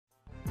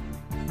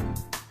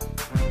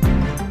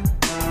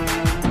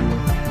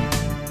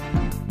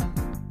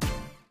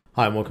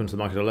Hi and welcome to the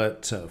Market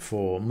Alert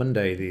for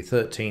Monday the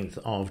 13th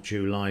of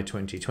July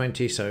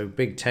 2020. So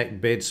big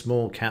tech bid,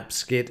 small cap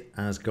skid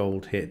as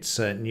gold hits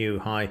new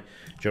high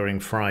during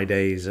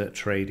Friday's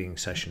trading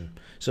session.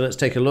 So let's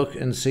take a look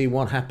and see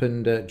what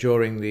happened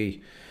during the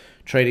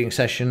trading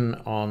session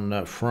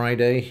on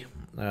Friday,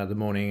 the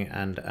morning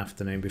and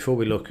afternoon, before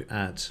we look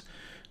at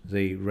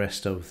the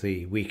rest of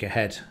the week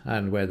ahead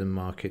and where the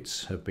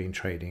markets have been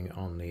trading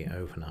on the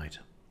overnight.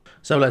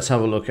 So let's have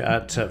a look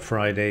at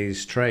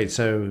Friday's trade.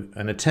 So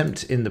an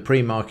attempt in the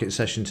pre-market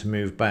session to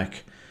move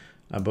back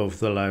above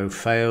the low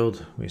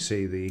failed. We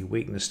see the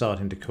weakness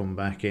starting to come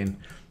back in,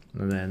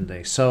 and then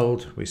they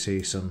sold. We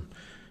see some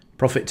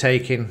profit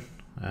taking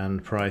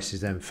and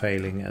prices then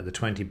failing at the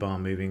 20 bar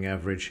moving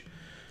average,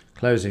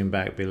 closing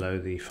back below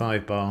the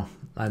 5 bar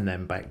and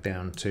then back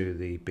down to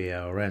the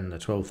BRN, the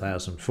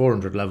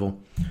 12,400 level,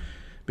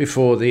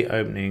 before the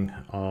opening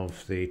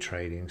of the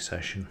trading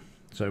session.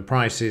 So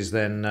prices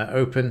then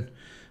open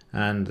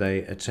and they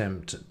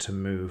attempt to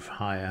move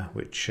higher,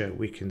 which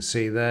we can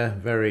see there.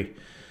 Very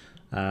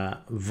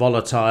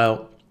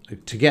volatile.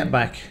 To get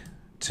back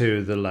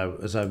to the low,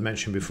 as I've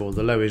mentioned before,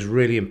 the low is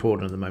really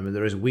important at the moment.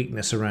 There is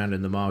weakness around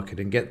in the market,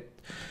 and get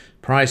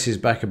prices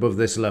back above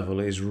this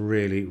level is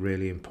really,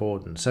 really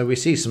important. So we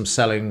see some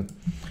selling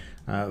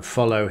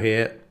follow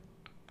here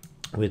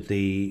with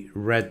the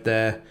red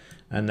there,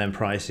 and then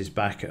prices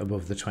back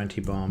above the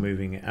 20 bar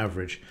moving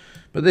average.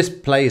 But this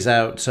plays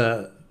out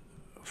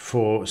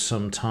for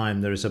some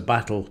time. There is a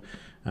battle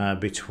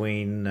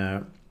between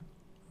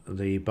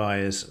the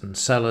buyers and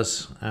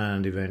sellers,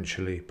 and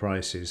eventually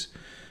prices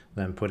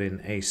then put in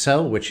a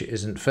sell which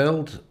isn't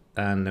filled,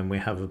 and then we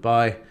have a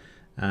buy,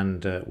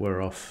 and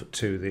we're off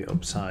to the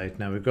upside.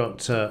 Now we've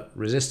got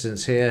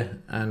resistance here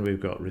and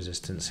we've got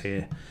resistance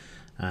here,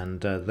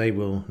 and they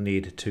will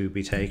need to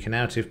be taken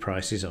out if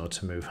prices are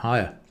to move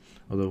higher.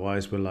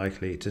 Otherwise, we're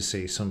likely to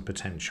see some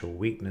potential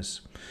weakness.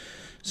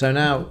 So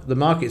now the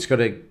market's got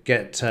to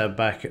get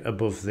back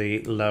above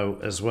the low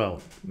as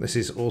well. This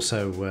is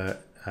also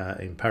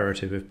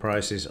imperative if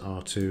prices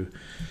are to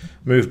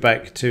move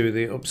back to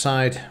the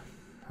upside,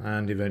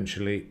 and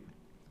eventually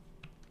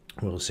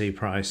we'll see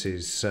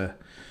prices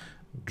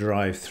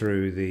drive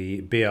through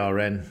the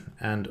BRN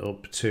and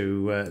up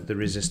to the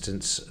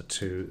resistance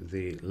to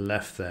the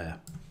left there.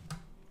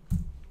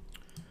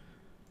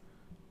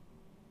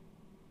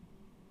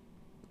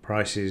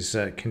 Prices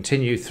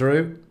continue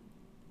through,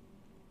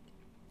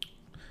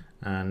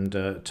 and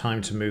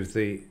time to move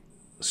the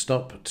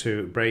stop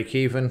to break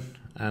even.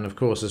 And of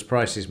course, as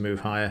prices move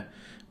higher,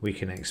 we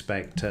can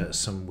expect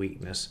some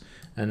weakness.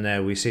 And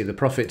there we see the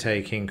profit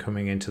taking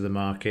coming into the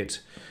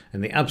market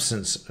in the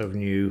absence of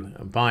new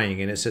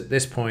buying. And it's at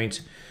this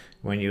point,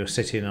 when you're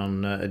sitting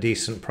on a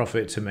decent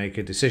profit, to make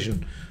a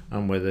decision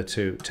on whether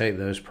to take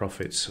those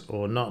profits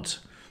or not.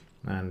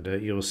 And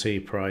you'll see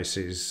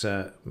prices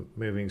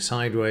moving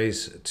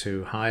sideways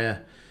to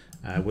higher.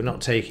 We're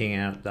not taking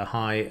out the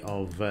high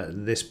of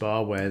this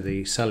bar where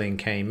the selling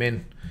came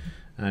in,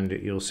 and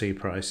you'll see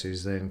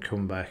prices then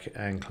come back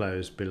and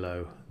close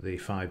below the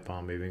 5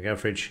 bar moving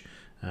average,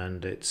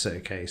 and it's a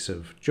case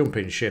of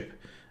jumping ship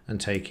and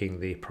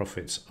taking the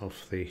profits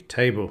off the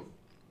table.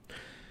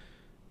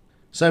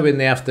 So in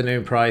the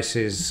afternoon,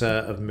 prices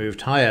have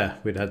moved higher.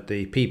 We'd had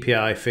the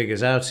PPI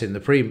figures out in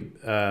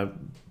the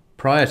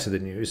prior to the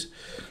news.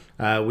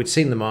 We'd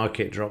seen the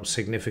market drop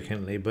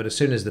significantly, but as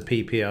soon as the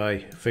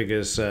PPI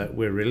figures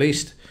were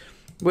released,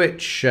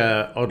 which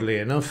oddly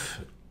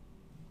enough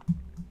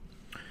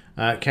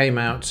came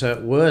out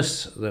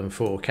worse than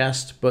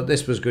forecast, but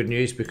this was good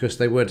news because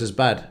they weren't as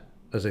bad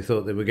as they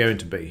thought they were going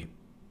to be,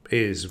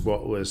 is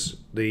what was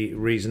the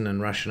reason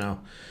and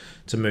rationale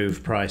to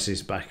move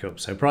prices back up.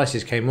 So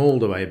prices came all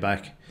the way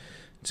back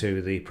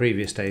to the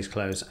previous day's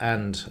close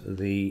and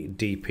the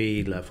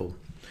DP level.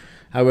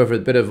 However, a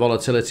bit of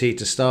volatility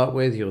to start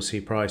with. You'll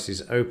see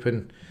prices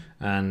open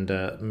and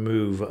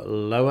move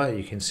lower.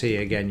 You can see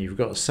again, you've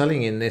got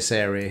selling in this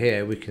area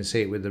here. We can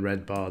see it with the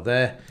red bar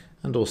there,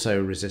 and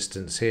also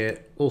resistance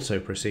here, also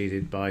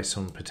preceded by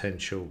some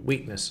potential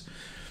weakness.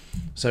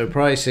 So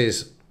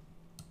prices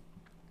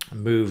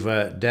move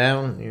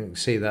down. You can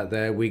see that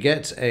there. We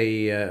get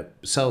a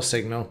sell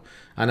signal,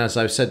 and as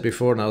I've said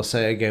before, and I'll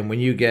say again, when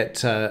you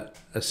get a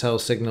sell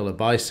signal, a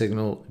buy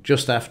signal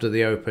just after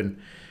the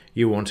open,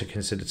 you want to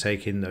consider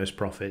taking those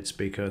profits,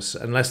 because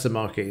unless the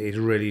market is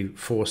really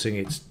forcing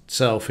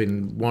itself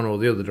in one or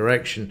the other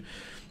direction,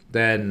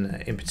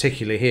 then in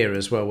particular here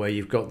as well, where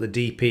you've got the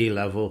DP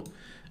level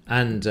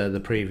and the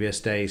previous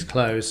day's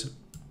close,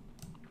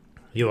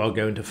 you are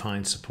going to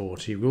find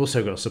support. You've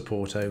also got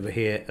support over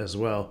here as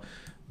well,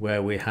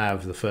 where we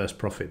have the first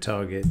profit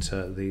target,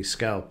 the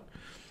scalp.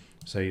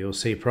 So you'll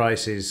see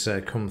prices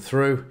come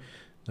through.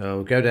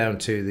 They'll go down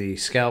to the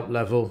scalp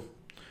level,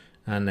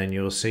 and then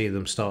you'll see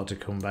them start to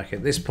come back.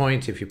 At this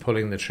point, if you're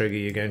pulling the trigger,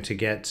 you're going to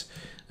get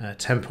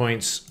 10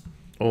 points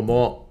or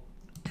more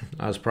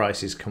as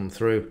prices come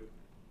through,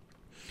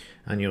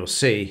 and you'll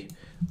see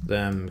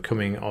them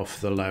coming off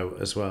the low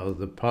as well.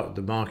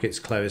 The market's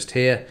closed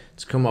here,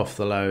 it's come off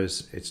the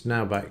lows, it's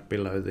now back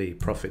below the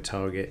profit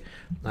target,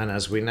 and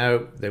as we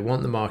know, they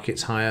want the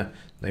markets higher,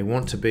 they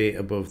want to be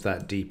above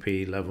that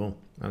DP level,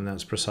 and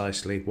that's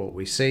precisely what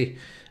we see.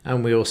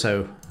 And we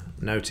also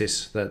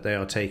notice that they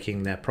are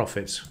taking their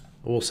profits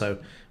also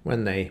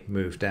when they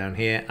move down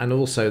here, and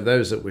also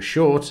those that were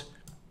short,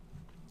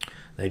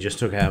 they just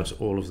took out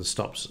all of the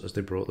stops as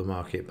they brought the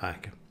market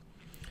back.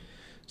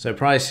 So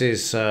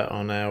prices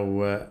are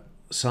now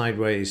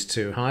sideways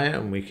to higher,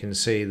 and we can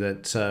see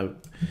that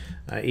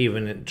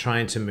even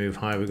trying to move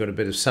higher, we've got a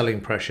bit of selling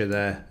pressure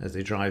there as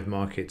they drive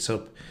markets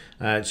up.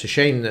 It's a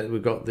shame that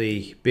we've got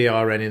the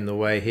BRN in the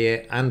way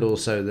here and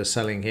also the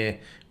selling here.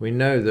 We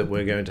know that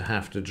we're going to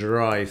have to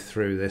drive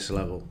through this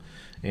level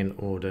in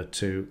order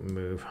to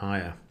move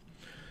higher.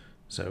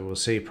 So we'll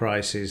see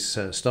prices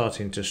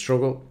starting to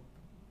struggle.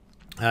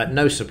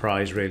 No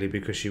surprise really,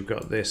 because you've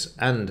got this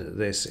and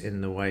this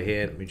in the way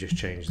here. Let me just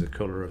change the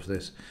color of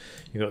this.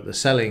 You've got the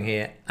selling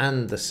here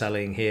and the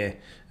selling here,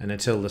 and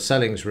until the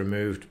selling's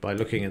removed by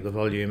looking at the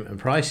volume and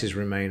prices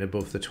remain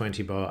above the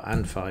 20 bar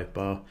and 5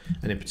 bar,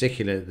 and in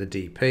particular the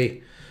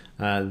DP,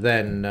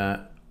 then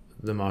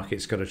the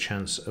market's got a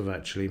chance of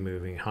actually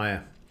moving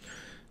higher.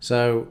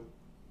 So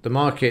the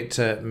market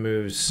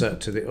moves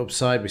to the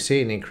upside. We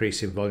see an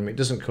increase in volume. It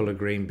doesn't color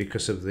green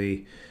because of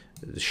the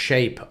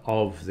shape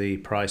of the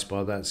price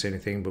bar, that's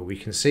anything, but we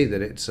can see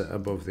that it's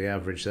above the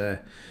average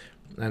there,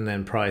 and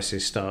then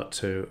prices start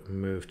to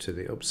move to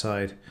the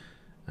upside.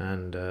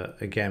 And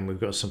again, we've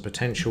got some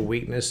potential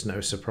weakness,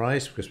 no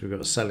surprise, because we've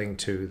got selling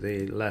to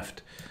the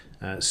left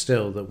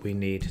still that we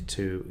need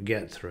to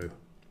get through.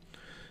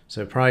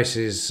 So price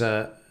is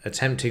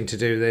attempting to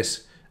do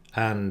this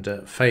and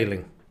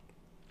failing,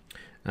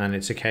 and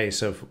it's a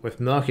case of if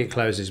market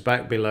closes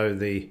back below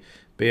the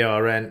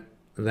BRN,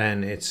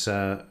 then it's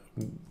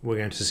we're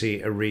going to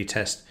see a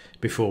retest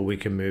before we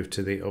can move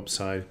to the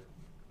upside.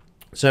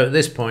 So at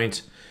this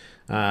point,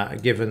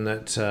 given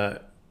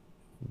that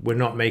we're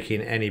not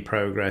making any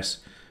progress,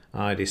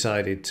 I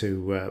decided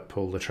to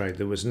pull the trade.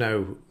 There was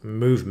no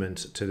movement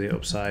to the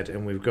upside,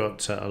 and we've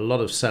got a lot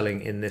of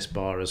selling in this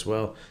bar as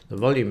well. The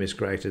volume is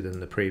greater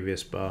than the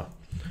previous bar,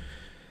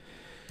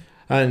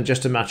 and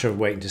just a matter of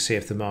waiting to see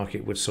if the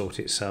market would sort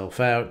itself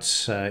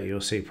out.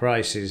 You'll see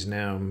prices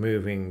now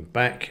moving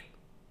back,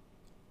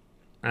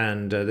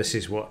 and this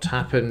is what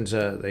happened.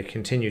 They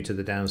continued to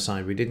the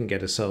downside. We didn't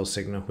get a sell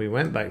signal. We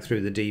went back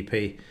through the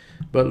DP,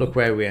 but look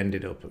where we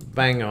ended up,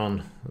 bang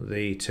on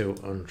the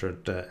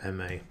 200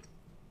 MA.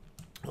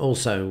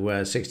 Also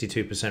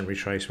 62%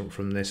 retracement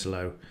from this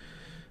low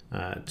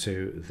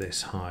to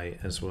this high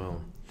as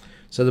well.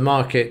 So the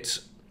market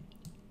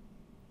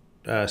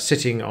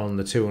sitting on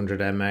the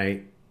 200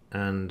 MA,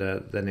 and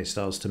then it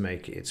starts to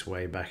make its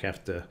way back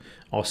after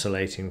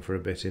oscillating for a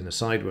bit in a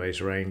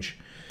sideways range.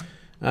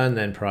 And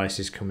then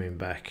prices coming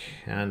back,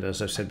 and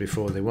as I've said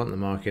before, they want the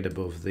market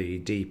above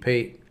the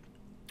DP,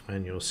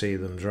 and you'll see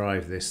them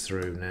drive this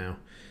through now,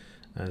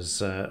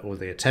 as or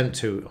they attempt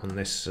to on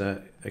this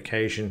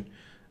occasion,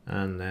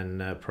 and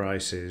then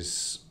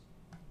prices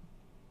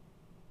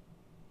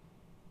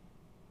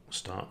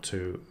start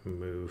to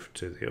move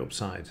to the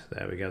upside.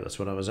 There we go, that's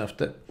what I was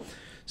after.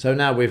 So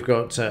now we've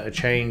got a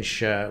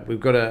change. We've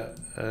got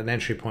an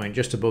entry point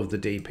just above the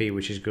DP,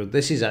 which is good.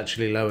 This is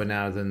actually lower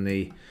now than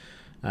the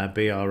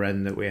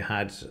BRN that we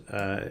had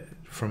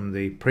from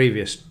the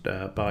previous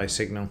buy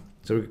signal.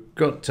 So we've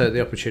got the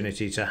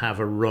opportunity to have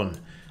a run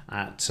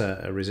at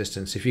a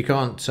resistance. If you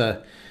can't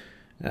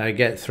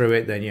get through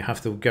it, then you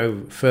have to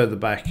go further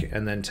back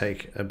and then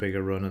take a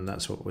bigger run, and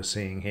that's what we're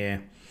seeing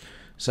here.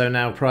 So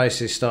now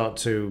prices start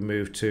to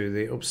move to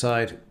the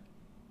upside,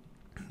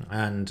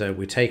 and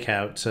we take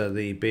out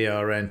the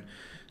BRN,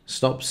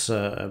 stops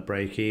at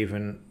break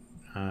even.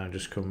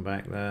 Just come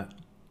back there.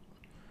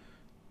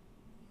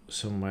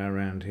 Somewhere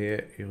around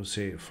here, you'll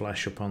see it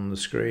flash up on the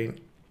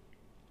screen.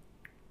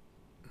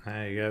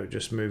 There you go,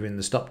 just moving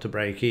the stop to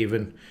break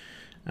even,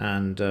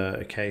 and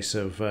a case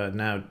of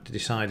now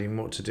deciding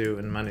what to do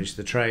and manage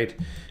the trade.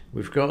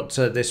 We've got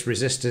this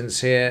resistance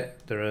here.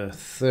 There are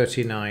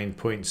 39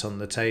 points on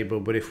the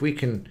table, but if we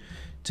can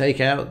take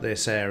out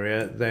this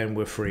area, then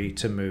we're free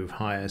to move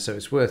higher. So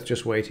it's worth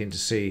just waiting to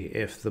see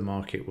if the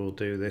market will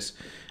do this,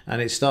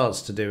 and it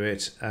starts to do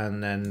it.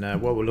 And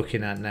then what we're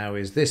looking at now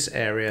is this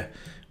area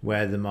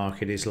where the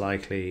market is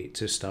likely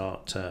to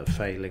start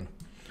failing.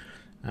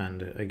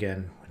 And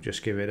again,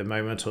 just give it a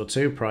moment or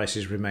two.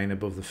 Prices remain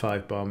above the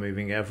 5 bar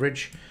moving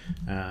average.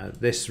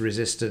 This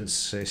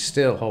resistance is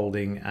still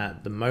holding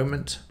at the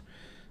moment,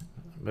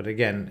 but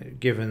again,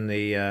 given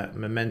the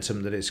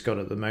momentum that it's got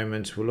at the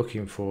moment, we're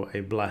looking for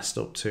a blast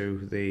up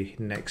to the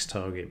next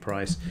target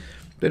price.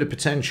 Bit of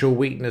potential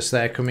weakness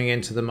there coming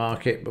into the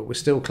market, but we're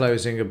still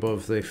closing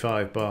above the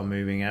 5 bar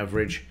moving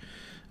average,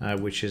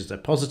 which is the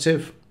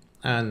positive.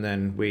 And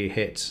then we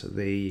hit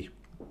the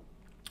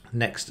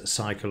next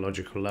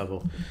psychological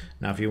level.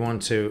 Now if you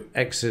want to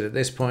exit at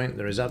this point,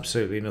 there is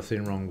absolutely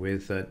nothing wrong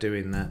with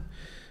doing that,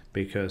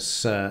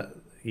 because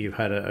you've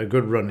had a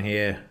good run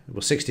here.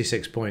 Well,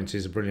 66 points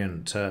is a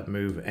brilliant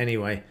move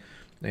anyway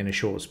in a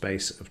short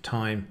space of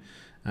time,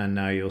 and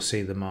now you'll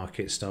see the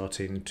market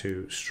starting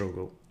to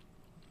struggle.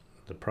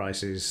 The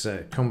prices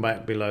come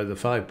back below the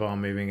 5-bar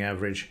moving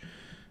average,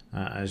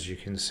 as you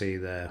can see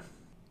there.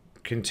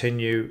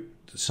 Continue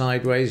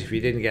sideways. If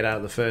you didn't get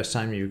out the first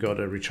time, you've got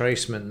a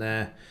retracement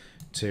there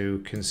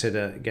to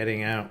consider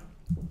getting out.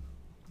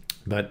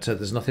 But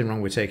there's nothing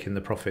wrong with taking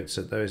the profits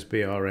at those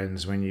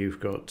BRNs when you've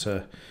got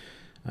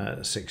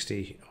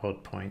 60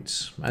 odd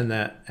points. And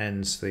that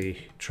ends the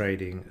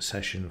trading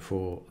session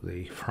for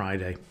the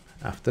Friday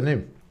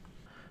afternoon.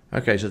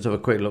 Okay, so let's have a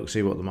quick look,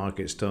 see what the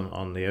market's done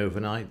on the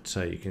overnight.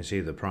 So you can see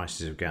the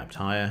prices have gapped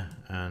higher,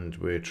 and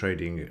we're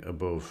trading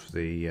above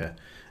the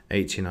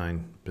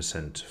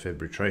 89% fib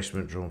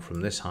retracement drawn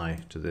from this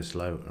high to this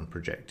low and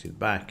projected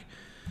back.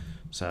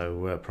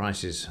 So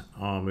prices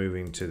are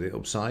moving to the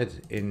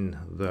upside. In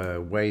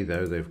the way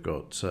though, they've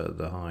got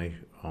the high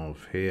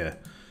of here,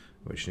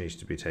 which needs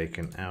to be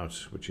taken out,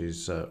 which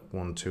is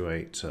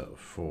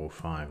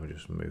 128.45. We'll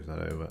just move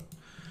that over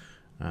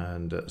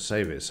and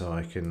save it so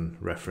I can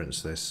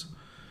reference this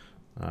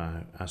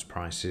as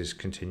prices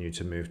continue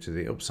to move to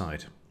the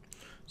upside.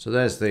 So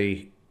there's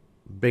the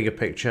bigger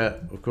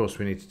picture. Of course,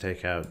 we need to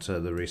take out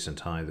the recent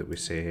high that we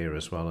see here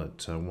as well at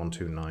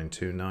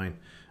 129.29,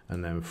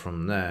 and then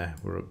from there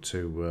we're up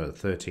to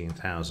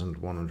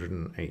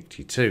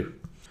 13,182.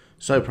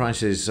 So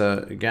prices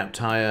gapped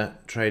higher,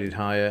 traded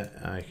higher.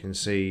 I can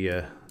see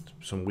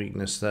some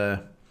weakness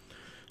there.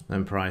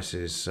 Then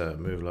prices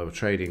move lower,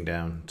 trading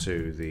down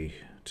to the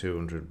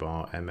 200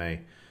 bar MA,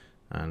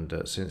 and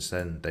since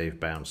then they've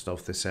bounced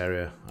off this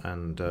area,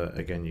 and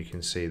again you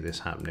can see this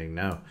happening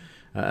now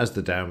as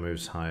the down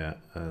moves higher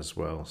as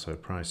well. So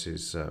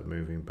prices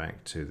moving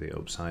back to the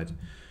upside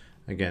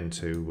again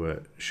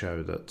to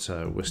show that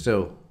we're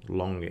still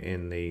long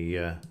in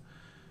the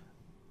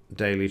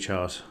daily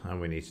chart, and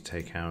we need to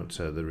take out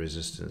the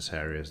resistance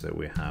areas that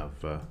we have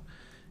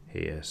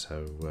here.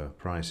 So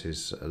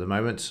prices at the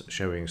moment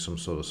showing some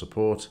sort of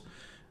support,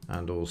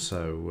 and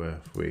also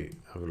if we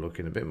have a look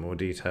in a bit more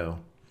detail,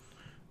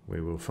 we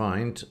will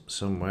find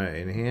somewhere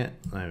in here,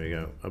 there we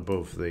go,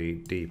 above the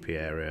DP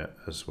area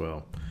as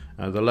well.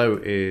 The low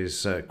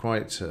is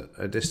quite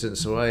a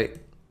distance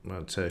away,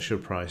 but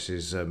should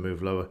prices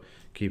move lower,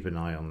 keep an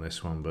eye on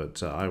this one.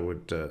 But I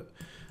would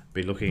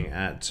be looking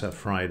at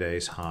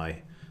Friday's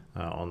high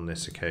on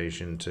this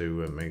occasion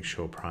to make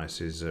sure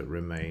prices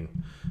remain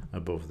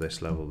above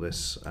this level.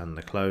 This and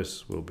the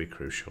close will be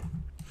crucial.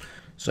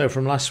 So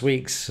from last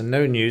week's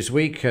no news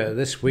week,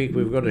 this week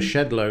we've got a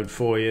shed load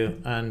for you,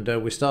 and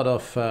we start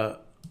off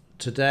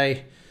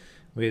today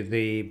with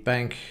the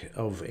Bank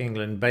of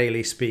England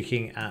Bailey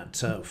speaking at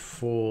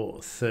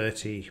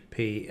 4:30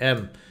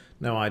 p.m.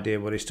 No idea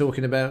what he's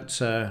talking about,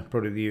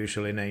 probably the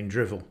usual inane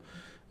drivel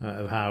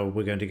of how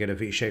we're going to get a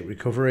V-shaped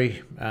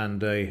recovery,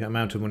 and the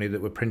amount of money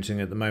that we're printing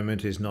at the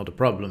moment is not a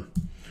problem.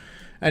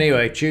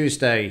 Anyway,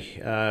 Tuesday,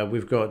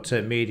 we've got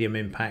medium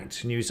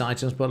impact news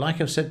items, but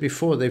like I've said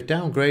before, they've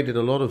downgraded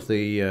a lot of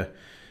the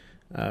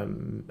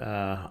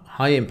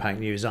high impact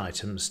news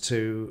items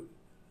to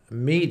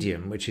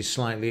medium, which is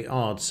slightly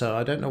odd. So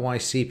I don't know why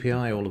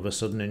CPI all of a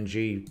sudden and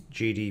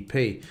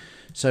GDP.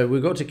 So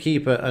we've got to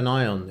keep an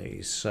eye on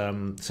these.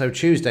 So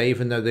Tuesday,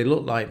 even though they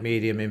look like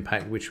medium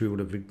impact, which we would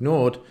have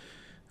ignored,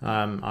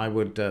 I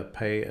would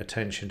pay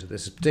attention to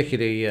this,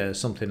 particularly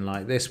something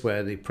like this,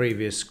 where the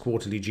previous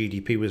quarterly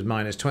GDP was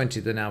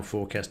 -20. They're now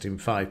forecasting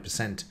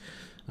 5%,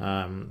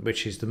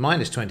 which is the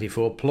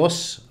 -24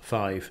 plus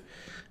 5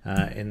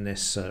 in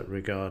this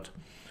regard.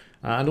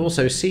 And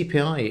also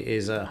CPI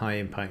is a high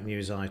impact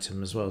news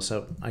item as well.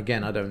 So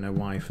again, I don't know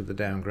why for the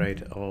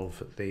downgrade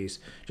of these.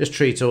 Just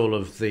treat all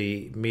of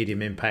the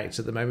medium impacts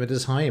at the moment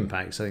as high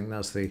impacts. I think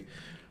that's the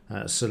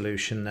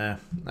solution there.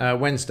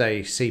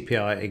 Wednesday,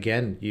 CPI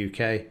again,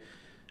 UK,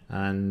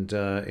 and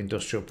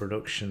industrial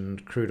production,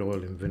 crude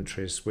oil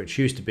inventories, which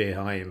used to be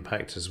a high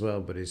impact as well,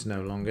 but is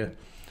no longer.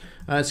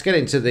 Let's get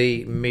into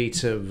the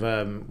meat of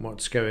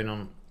what's going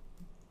on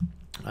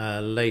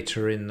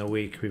later in the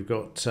week. We've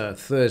got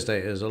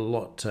Thursday, there's a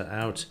lot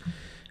out.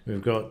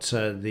 We've got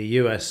the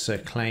US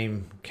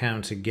claim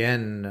count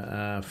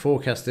again,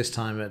 forecast this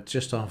time at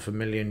just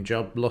 500,000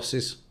 job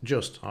losses,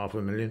 just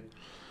 500,000.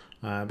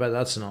 But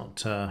that's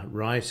not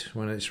right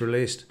when it's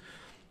released.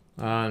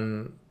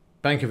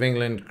 Bank of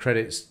England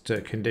credits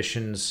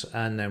conditions,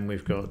 and then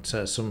we've got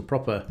some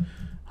proper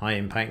high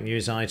impact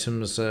news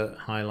items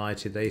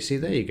highlighted.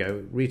 There you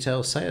go.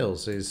 Retail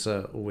sales is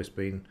always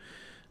been,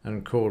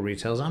 and core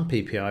retails and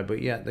PPI,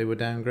 but yet they were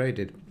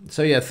downgraded.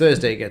 So yeah,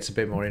 Thursday gets a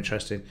bit more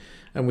interesting,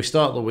 and we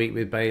start the week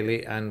with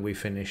Bailey, and we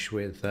finish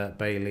with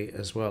Bailey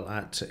as well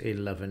at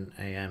 11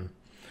 a.m.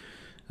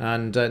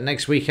 And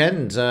next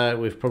weekend,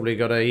 we've probably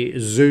got a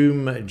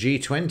Zoom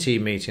G20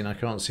 meeting. I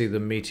can't see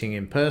them meeting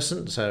in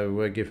person, so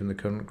we're given the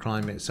current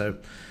climate. So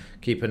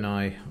keep an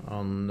eye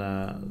on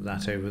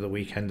that over the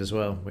weekend as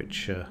well,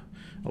 which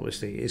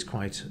obviously is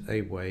quite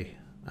a way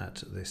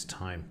at this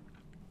time.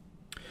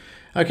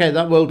 Okay,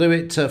 that will do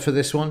it for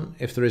this one.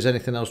 If there is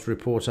anything else to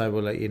report, I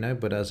will let you know.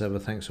 But as ever,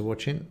 thanks for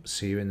watching.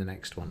 See you in the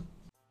next one.